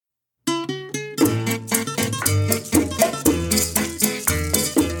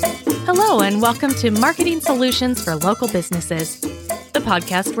Hello, and welcome to Marketing Solutions for Local Businesses, the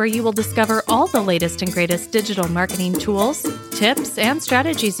podcast where you will discover all the latest and greatest digital marketing tools, tips, and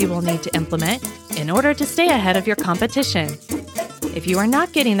strategies you will need to implement in order to stay ahead of your competition. If you are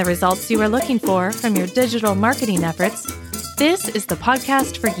not getting the results you are looking for from your digital marketing efforts, this is the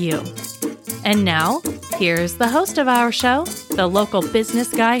podcast for you. And now, here's the host of our show, the local business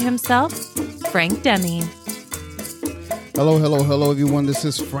guy himself, Frank Deming. Hello, everyone. This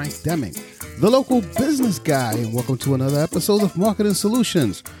is Frank Deming, the local business guy, and welcome to another episode of Marketing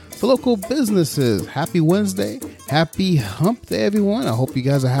Solutions for Local Businesses. Happy Wednesday. Happy hump day, everyone. I hope you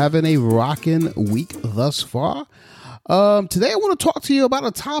guys are having a rocking week thus far. Today, I want to talk to you about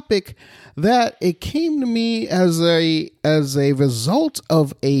a topic that it came to me as a result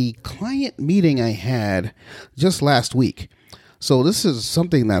of a client meeting I had just last week. So this is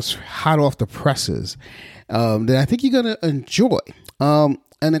something that's hot off the presses that I think you're going to enjoy. And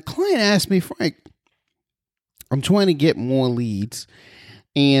the client asked me, Frank, I'm trying to get more leads,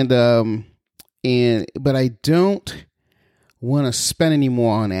 but I don't want to spend any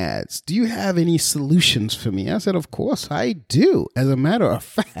more on ads. Do you have any solutions for me? I said, of course I do. As a matter of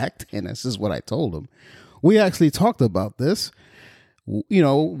fact, and this is what I told him, we actually talked about this,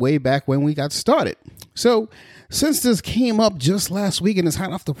 way back when we got started. So since this came up just last week and it's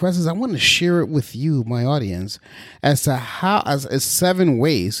hot off the presses, I want to share it with you, my audience, as to as 7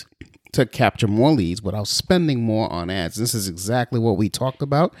 ways to capture more leads without spending more on ads. This is exactly what we talked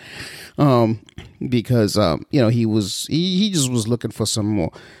about, because he just was looking for some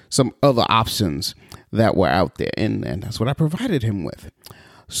other options that were out there, and that's what I provided him with.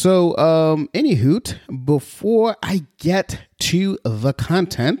 So, anywho, before I get to the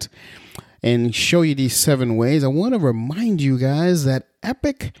content and show you these 7 ways, I want to remind you guys that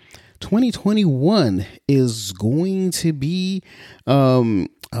Epic 2021 is going to be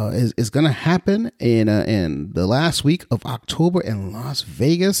is going to happen in the last week of October in Las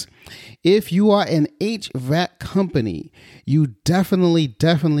Vegas. If you are an HVAC company, you definitely,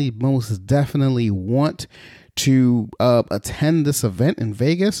 most definitely want to attend this event in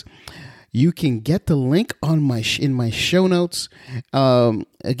Vegas. You can get the link on in my show notes.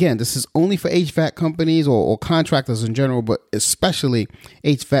 Again, this is only for HVAC companies or contractors in general, but especially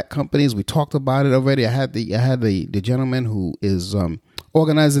HVAC companies. We talked about it already. I had the gentleman who is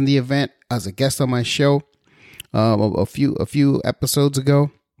organizing the event as a guest on my show a few episodes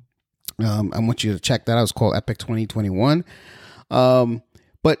ago. I want you to check that out. It's called Epic 2021.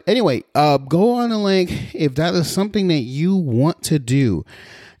 But anyway, go on the link if that is something that you want to do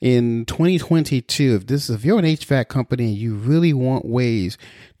in 2022. If you're an HVAC company and you really want ways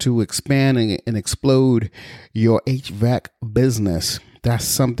to expand and explode your HVAC business, that's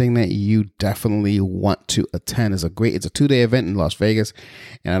something that you definitely want to attend. It's a 2-day event in Las Vegas,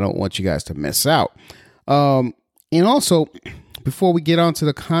 and I don't want you guys to miss out. And also, before we get on to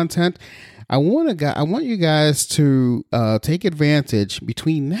the content, I want you guys to take advantage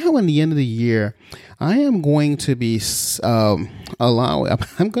between now and the end of the year. I am going to be I'm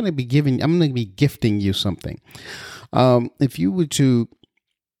going to be gifting you something. If you were to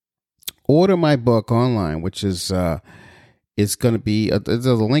order my book online, which is it's going to be there's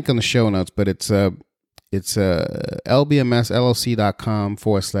a link on the show notes, but it's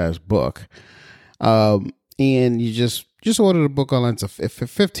lbmsllc.com/book, and you just order the book online. It's a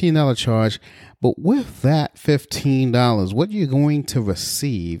 $15 charge. But with that $15, what you're going to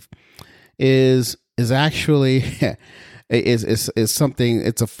receive is actually is something.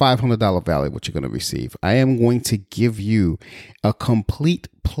 It's a $500 value. What you're going to receive. I am going to give you a complete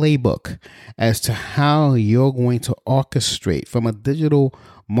playbook as to how you're going to orchestrate from a digital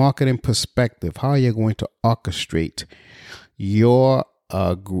marketing perspective, how you're going to orchestrate your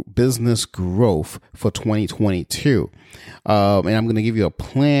business growth for 2022. And I'm going to give you a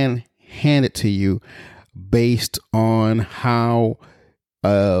plan, hand it to you based on how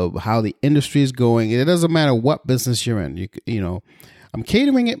the industry is going. It doesn't matter what business you're in. I'm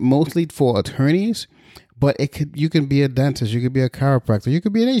catering it mostly for attorneys, but you can be a dentist, you could be a chiropractor, you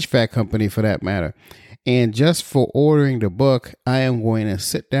could be an HVAC company for that matter. And just for ordering the book, I am going to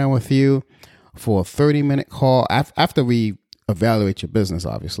sit down with you for a 30-minute call after we evaluate your business,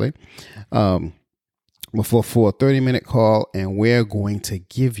 obviously, for a 30-minute call, and we're going to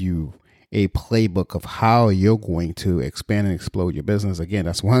give you a playbook of how you're going to expand and explode your business. Again,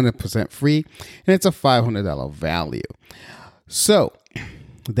 that's 100% free, and it's a $500 value. So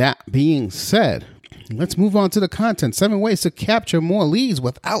that being said, let's move on to the content. 7 ways to capture more leads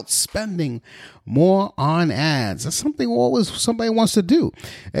without spending more on ads. That's something always somebody wants to do.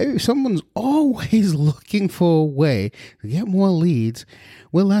 Someone's always looking for a way to get more leads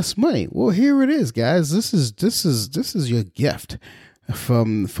with less money. Well, here it is, guys. This is your gift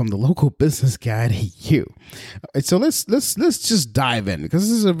from the local business guy to you. All right, so let's just dive in, because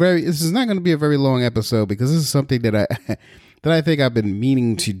this is not going to be a very long episode, because this is something that I think I've been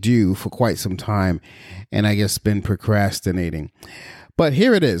meaning to do for quite some time, and I guess been procrastinating. But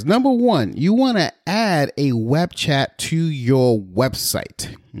here it is. Number 1, you want to add a web chat to your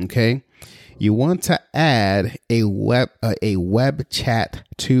website. Okay, you want to add a web chat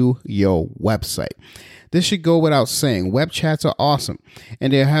to your website. This should go without saying. Web chats are awesome,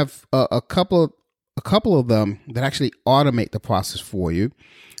 and they have a couple of them that actually automate the process for you.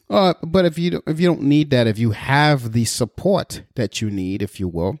 But if you don't need that, if you have the support that you need, if you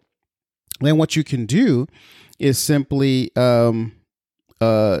will, then what you can do is simply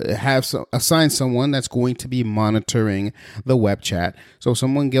assign someone that's going to be monitoring the web chat. So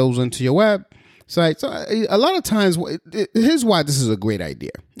someone goes into your website. So a lot of times, here's why this is a great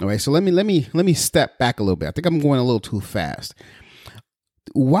idea. All right. So let me step back a little bit. I think I'm going a little too fast.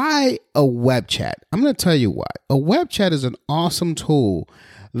 Why a web chat? I'm going to tell you why. A web chat is an awesome tool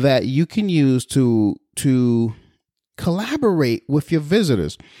that you can use to collaborate with your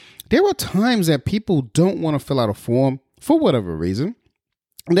visitors. There are times that people don't want to fill out a form for whatever reason.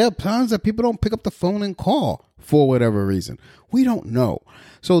 There are times that people don't pick up the phone and call for whatever reason. We don't know.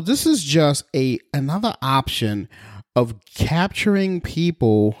 So this is just another option of capturing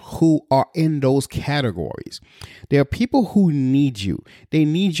people who are in those categories. There are people who need you. They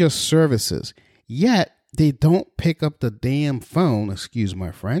need your services, yet they don't pick up the damn phone, excuse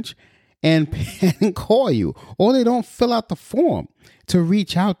my French, and call you, or they don't fill out the form to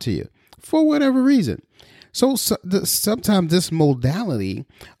reach out to you for whatever reason. So sometimes this modality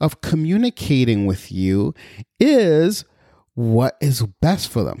of communicating with you is what is best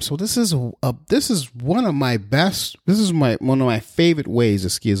for them. So this is one of my favorite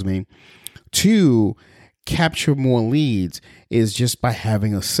ways, to capture more leads, is just by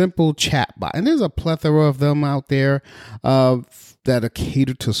having a simple chat bot. And there's a plethora of them out there that are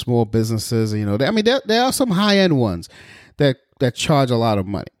catered to small businesses. You know, there are some high-end ones that charge a lot of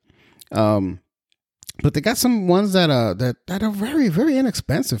money. But they got some ones that are very, very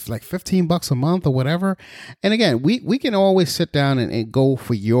inexpensive, like $15 a month or whatever. And again, we can always sit down and go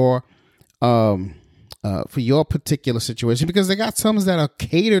for your particular situation, because they got some that are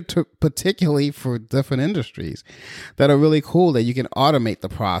catered to particularly for different industries that are really cool, that you can automate the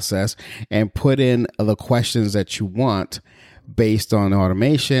process and put in the questions that you want based on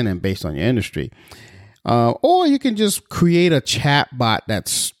automation and based on your industry. Or you can just create a chat bot that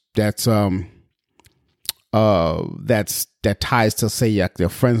ties to, say, your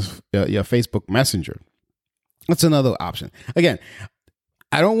friends, your Facebook Messenger. That's another option. Again,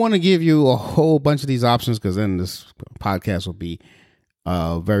 I don't want to give you a whole bunch of these options, because then this podcast will be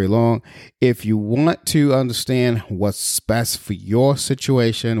very long. If you want to understand what's best for your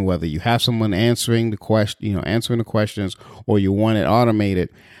situation, whether you have someone answering the questions, or you want it automated,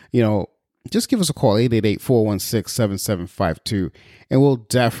 just give us a call, 888-416-7752, and we'll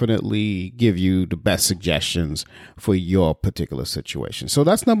definitely give you the best suggestions for your particular situation. So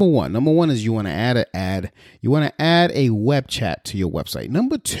that's number 1. Number 1 is you want to add an ad. You want to add a web chat to your website.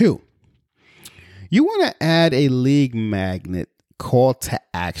 Number 2, you want to add a lead magnet call to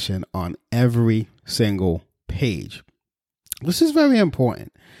action on every single page. This is very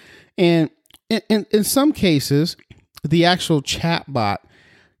important. And in some cases, the actual chat bot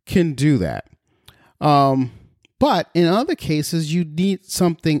can do that. But in other cases, you need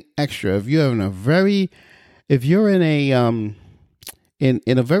something extra. If you're in a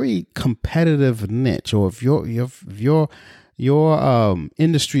very competitive niche, or if your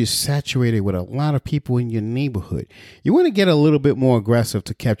industry is saturated with a lot of people in your neighborhood, you want to get a little bit more aggressive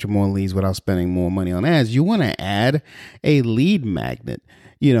to capture more leads without spending more money on ads. You want to add a lead magnet,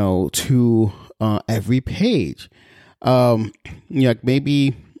 to every page.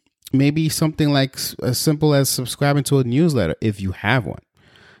 Maybe something like as simple as subscribing to a newsletter if you have one,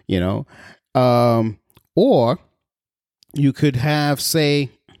 or you could have,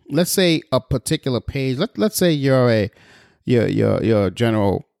 let's say a particular page. Let's say you're a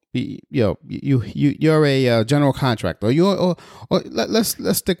general, you're a general contractor, or let's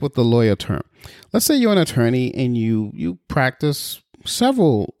stick with the lawyer term. Let's say you're an attorney and you practice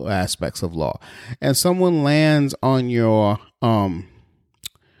several aspects of law, and someone lands on your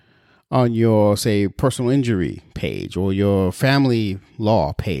on your, say, personal injury page or your family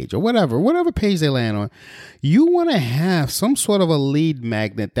law page or whatever page they land on, you want to have some sort of a lead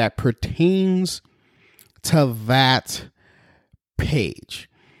magnet that pertains to that page.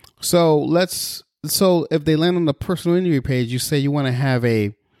 So if they land on the personal injury page, you say you want to have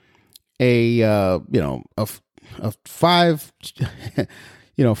a five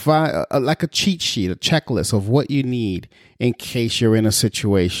like a cheat sheet, a checklist of what you need in case you're in a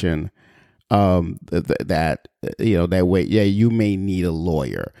situation that way. Yeah, you may need a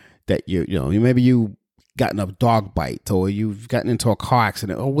lawyer. That maybe you gotten a dog bite or you've gotten into a car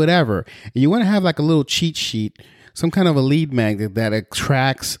accident or whatever. And you want to have like a little cheat sheet, some kind of a lead magnet that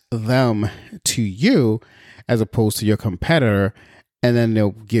attracts them to you as opposed to your competitor. And then they'll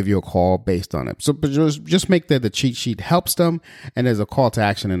give you a call based on it. So but just make that the cheat sheet helps them, and there's a call to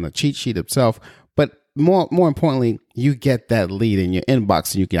action in the cheat sheet itself. But more importantly, you get that lead in your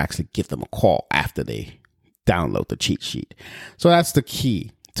inbox, and you can actually give them a call after they download the cheat sheet. So that's the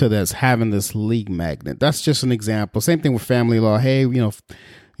key to this, having this lead magnet. That's just an example. Same thing with family law. Hey,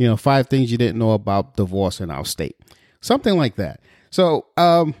 5 things you didn't know about divorce in our state. Something like that. So,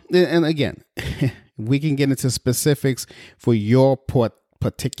 and again, we can get into specifics for your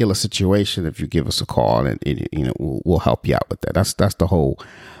particular situation if you give us a call, and we'll help you out with that. That's the whole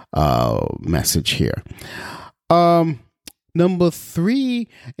message here. Number 3,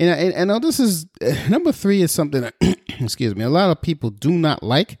 and I know number 3 is something that, excuse me, a lot of people do not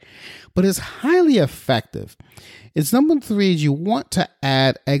like, but it's highly effective. It's number 3 is you want to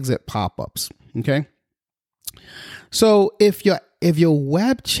add exit pop-ups. Okay. So if your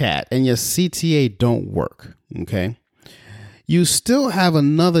web chat and your CTA don't work, okay, you still have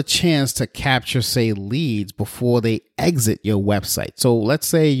another chance to capture, say, leads before they exit your website. So let's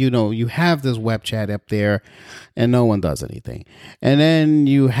say, you have this web chat up there and no one does anything. And then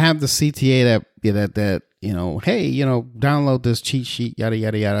you have the CTA that hey, download this cheat sheet, yada,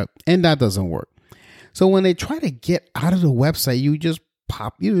 yada, yada. And that doesn't work. So when they try to get out of the website, you just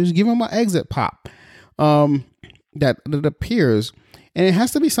give them an exit pop. That appears, and it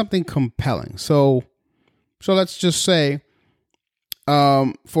has to be something compelling. So let's just say,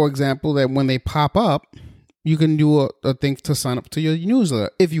 for example, that when they pop up, you can do a thing to sign up to your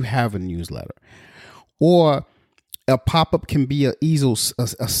newsletter if you have a newsletter, or a pop up can be a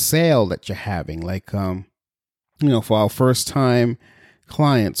sale that you're having, like for our first time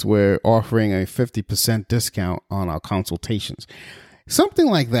clients, we're offering a 50% discount on our consultations. Something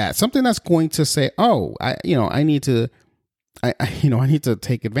like that, something that's going to say, oh, I need to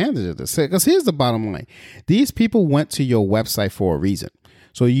take advantage of this. Because here's the bottom line. These people went to your website for a reason.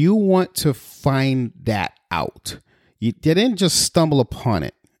 So you want to find that out. They didn't just stumble upon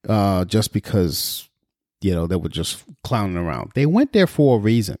it just because, they were just clowning around. They went there for a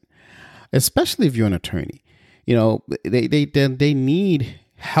reason, especially if you're an attorney. They need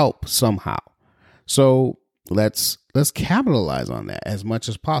help somehow. So let's capitalize on that as much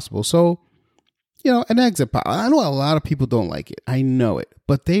as possible. So, an exit pop. I know a lot of people don't like it. I know it,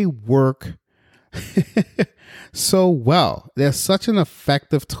 but they work so well. They're such an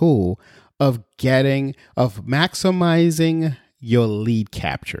effective tool of maximizing your lead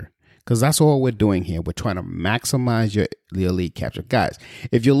capture. Because that's all we're doing here. We're trying to maximize your lead capture. Guys,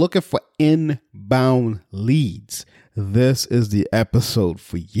 if you're looking for inbound leads, this is the episode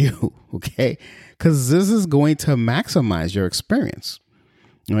for you, okay? Because this is going to maximize your experience,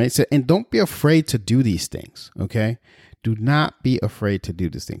 all right? So, and don't be afraid to do these things, okay? Do not be afraid to do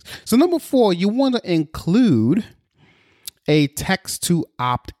these things. So number 4, you want to include a text to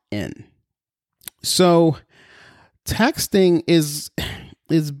opt in. So texting is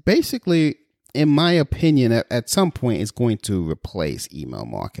basically, in my opinion, at some point, is going to replace email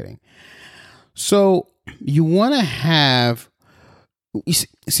marketing. So you want to have,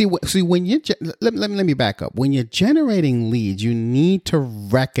 see when you let me back up. When you're generating leads, you need to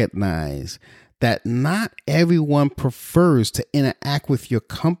recognize that not everyone prefers to interact with your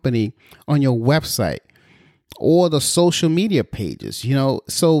company on your website or the social media pages.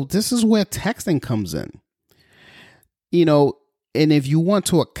 So this is where texting comes in. And if you want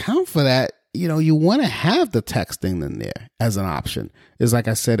to account for that, you want to have the texting in there as an option. Is like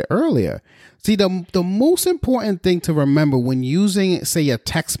I said earlier. See, the most important thing to remember when using, say, a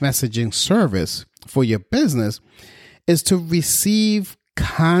text messaging service for your business is to receive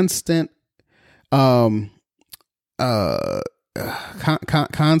constant,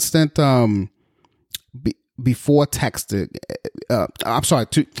 before texting.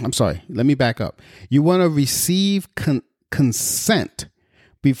 I'm sorry. Let me back up. You want to receive consent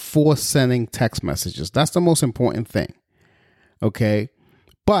before sending text messages. That's the most important thing. Okay.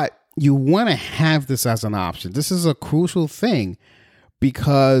 But you want to have this as an option. This is a crucial thing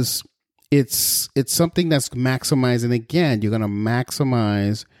because it's something that's maximizing. Again, you're going to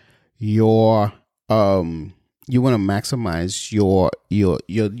maximize your you want to maximize your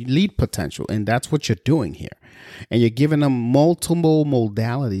lead potential, and that's what you're doing here. And you're giving them multiple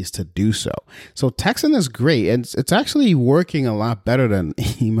modalities to do so. So texting is great, and it's actually working a lot better than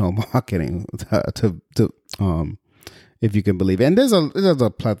email marketing if you can believe it. And there's a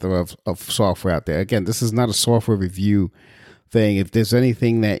plethora of software out there. Again, this is not a software review thing. If there's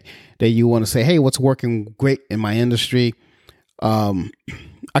anything that you want to say, hey, what's working great in my industry,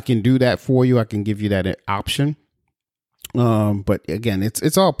 I can do that for you. I can give you that option. But again,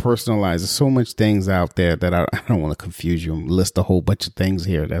 it's all personalized. There's so much things out there that I don't want to confuse you and list a whole bunch of things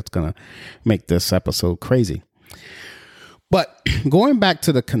here. That's going to make this episode crazy. But going back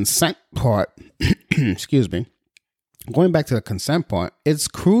to the consent part, excuse me, going back to the consent part, it's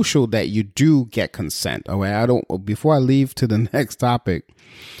crucial that you do get consent. All right. Before I leave to the next topic,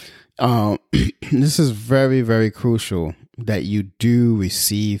 this is very, very crucial that you do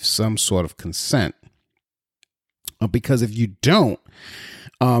receive some sort of consent. Because if you don't,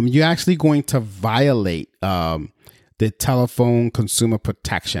 you're actually going to violate the Telephone Consumer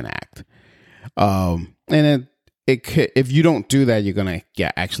Protection Act. And it could, if you don't do that, you're going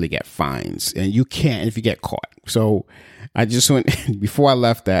to actually get fines, and you can't if you get caught. So I just went before I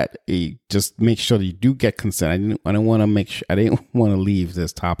left that, just make sure that you do get consent. I didn't want to leave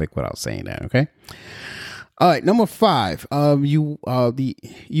this topic without saying that. Okay. All right. Number 5, you want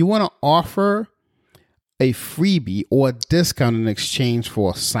to offer a freebie or a discount in exchange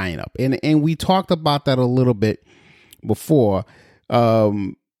for a sign up. And we talked about that a little bit before,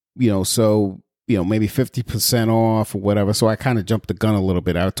 so, maybe 50% off or whatever. So I kind of jumped the gun a little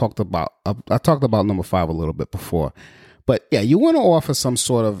bit. I talked about number 5 a little bit before, but yeah, you want to offer some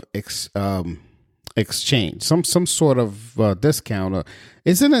sort of exchange, some sort of discount, or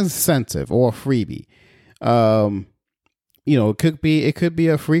it's an incentive or a freebie. It could be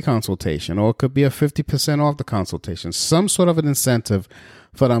a free consultation, or it could be a 50% off the consultation, some sort of an incentive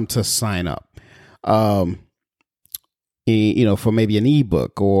for them to sign up. For maybe an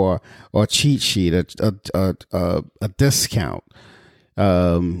ebook or a cheat sheet, a discount,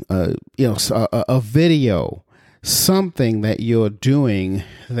 a video, something that you're doing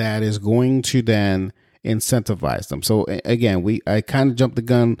that is going to then incentivize them. So again, I kind of jumped the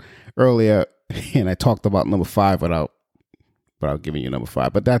gun earlier, and I talked about number 5 without giving you number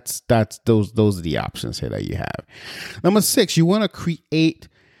 5, but those are the options here that you have. Number 6, you want to create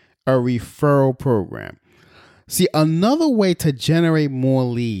a referral program. See, another way to generate more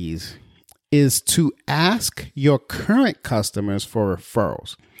leads is to ask your current customers for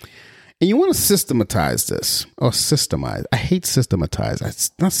referrals. And you want to systematize this, or systemize. I hate systematize.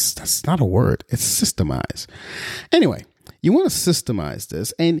 That's not a word. It's systemize. Anyway, you want to systemize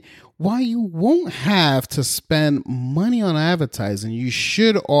this. And while you won't have to spend money on advertising, you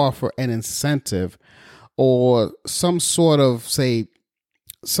should offer an incentive or some sort of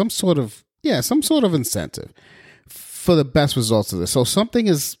incentive for the best results of this. So something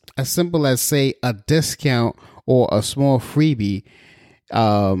is as simple as, say, a discount or a small freebie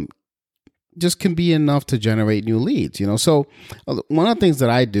just can be enough to generate new leads. So one of the things that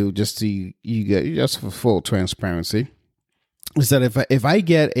I do, just for full transparency, is that if I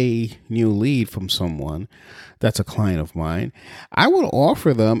get a new lead from someone that's a client of mine, I will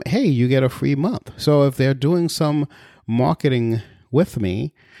offer them, hey, you get a free month. So if they're doing some marketing with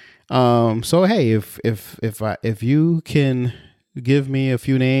me, so hey, if you can give me a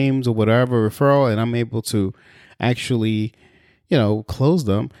few names or whatever referral, and I'm able to actually, close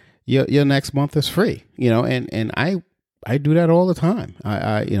them, your next month is free. And I do that all the time.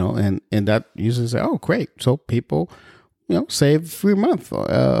 And that usually say, oh, great. So people, save a free month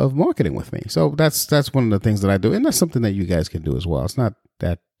of marketing with me. So that's one of the things that I do. And that's something that you guys can do as well. It's not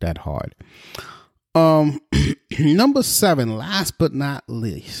that hard. Number 7, last but not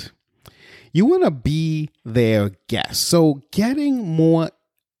least, you want to be their guest. So getting more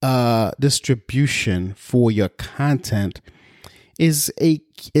distribution for your content is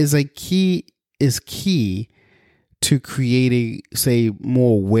key to creating, say,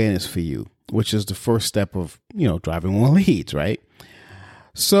 more awareness for you, which is the first step of, driving more leads, right?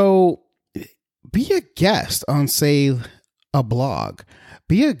 So be a guest on, say, a blog.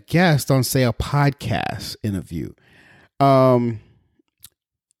 Be a guest on, say, a podcast interview.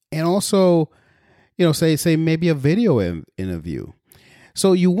 And also, say maybe a video interview.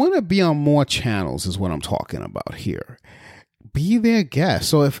 So you want to be on more channels is what I'm talking about here. Be their guest.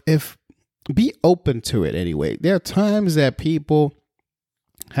 So if be open to it anyway. There are times that people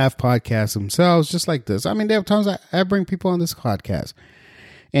have podcasts themselves, just like this. I mean, there are times I bring people on this podcast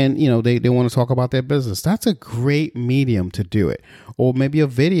and, they want to talk about their business. That's a great medium to do it. Or maybe a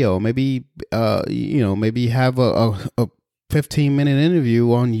video, maybe, maybe have a 15-minute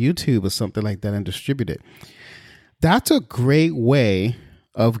interview on YouTube or something like that and distribute it. That's a great way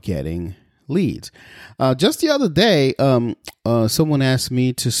of getting leads. Just the other day, someone asked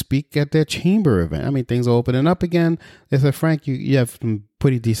me to speak at their chamber event. I mean, things are opening up again. They said, Frank, you have some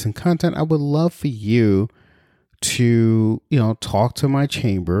pretty decent content. I would love for you to, talk to my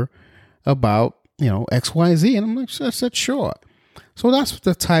chamber about, XYZ. And I'm like, I said, sure. So that's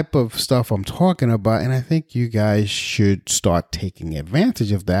the type of stuff I'm talking about. And I think you guys should start taking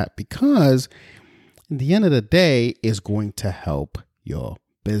advantage of that, because at the end of the day, it's going to help your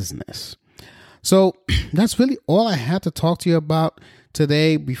business. So that's really all I had to talk to you about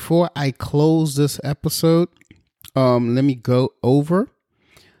today. Before I close this episode, let me go over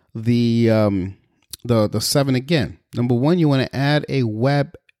the 7 again. Number 1, you want to add a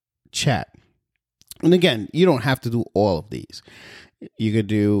web chat. And again, you don't have to do all of these. You could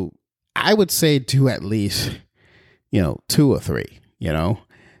do, I would say, do at least, 2 or 3,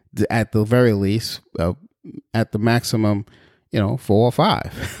 at the very least, at the maximum, 4 or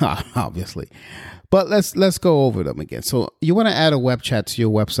 5, obviously. But let's go over them again. So you want to add a web chat to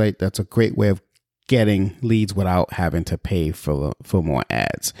your website. That's a great way of getting leads without having to pay for more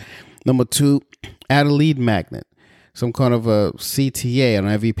ads. Number 2, add a lead magnet, some kind of a CTA on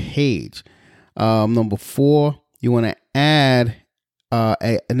every page. Number 4, you want to add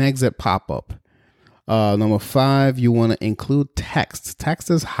an exit pop-up. Number 5, you want to include text. Text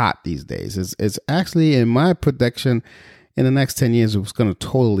is hot these days. It's actually, in my prediction, in the next 10 years, it's going to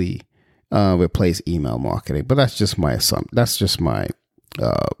totally replace email marketing. But that's just my assumption. That's just my,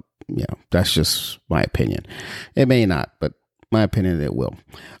 that's just my opinion. It may not, but my opinion, it will.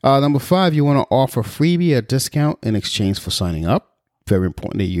 Number 5, you want to offer freebie or discount in exchange for signing up. Very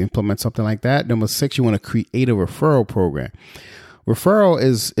important that you implement something like that. Number 6, you want to create a referral program. Referral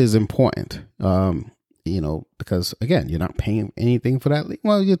is important, because again, you're not paying anything for that.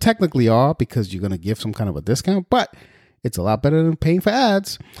 Well, you technically are, because you're going to give some kind of a discount, but it's a lot better than paying for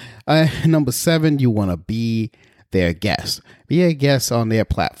ads. Number 7, you want to be their guest. Be a guest on their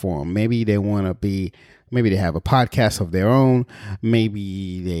platform. Maybe they have a podcast of their own.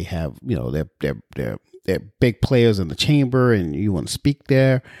 Maybe they have, they're big players in the chamber and you want to speak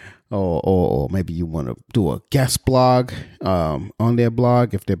there. Or maybe you want to do a guest blog on their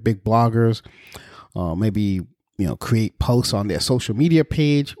blog if they're big bloggers. Maybe, create posts on their social media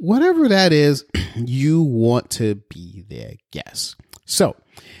page. Whatever that is, you want to be their guest. So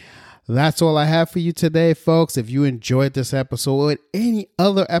that's all I have for you today, folks. If you enjoyed this episode or any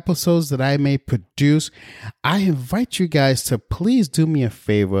other episodes that I may produce, I invite you guys to please do me a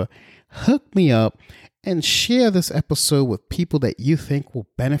favor, hook me up, and share this episode with people that you think will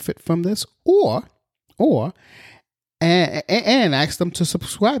benefit from this, and ask them to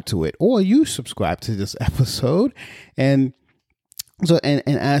subscribe to it, or you subscribe to this episode and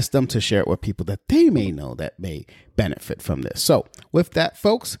ask them to share it with people that they may know that may benefit from this. So with that,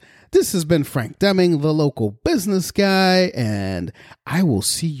 folks, this has been Frank Deming, the local business guy, and I will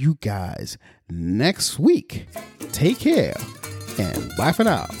see you guys next week. Take care and bye for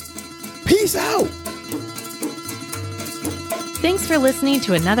now. Peace out. Thanks for listening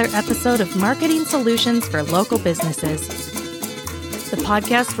to another episode of Marketing Solutions for Local Businesses, the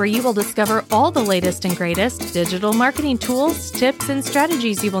podcast where you will discover all the latest and greatest digital marketing tools, tips, and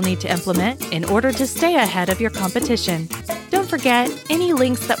strategies you will need to implement in order to stay ahead of your competition. Don't forget, any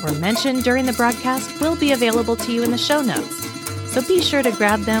links that were mentioned during the broadcast will be available to you in the show notes, so be sure to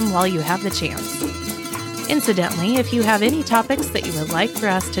grab them while you have the chance. Incidentally, if you have any topics that you would like for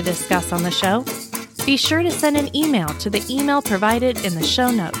us to discuss on the show, be sure to send an email to the email provided in the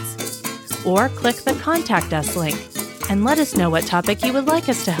show notes, or click the Contact Us link and let us know what topic you would like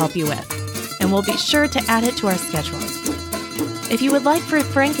us to help you with, and we'll be sure to add it to our schedule. If you would like for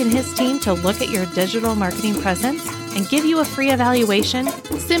Frank and his team to look at your digital marketing presence and give you a free evaluation,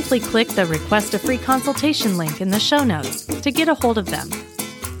 simply click the Request a Free Consultation link in the show notes to get a hold of them.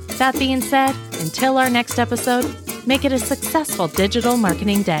 That being said, until our next episode, make it a successful digital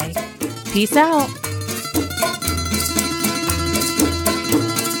marketing day. Peace out.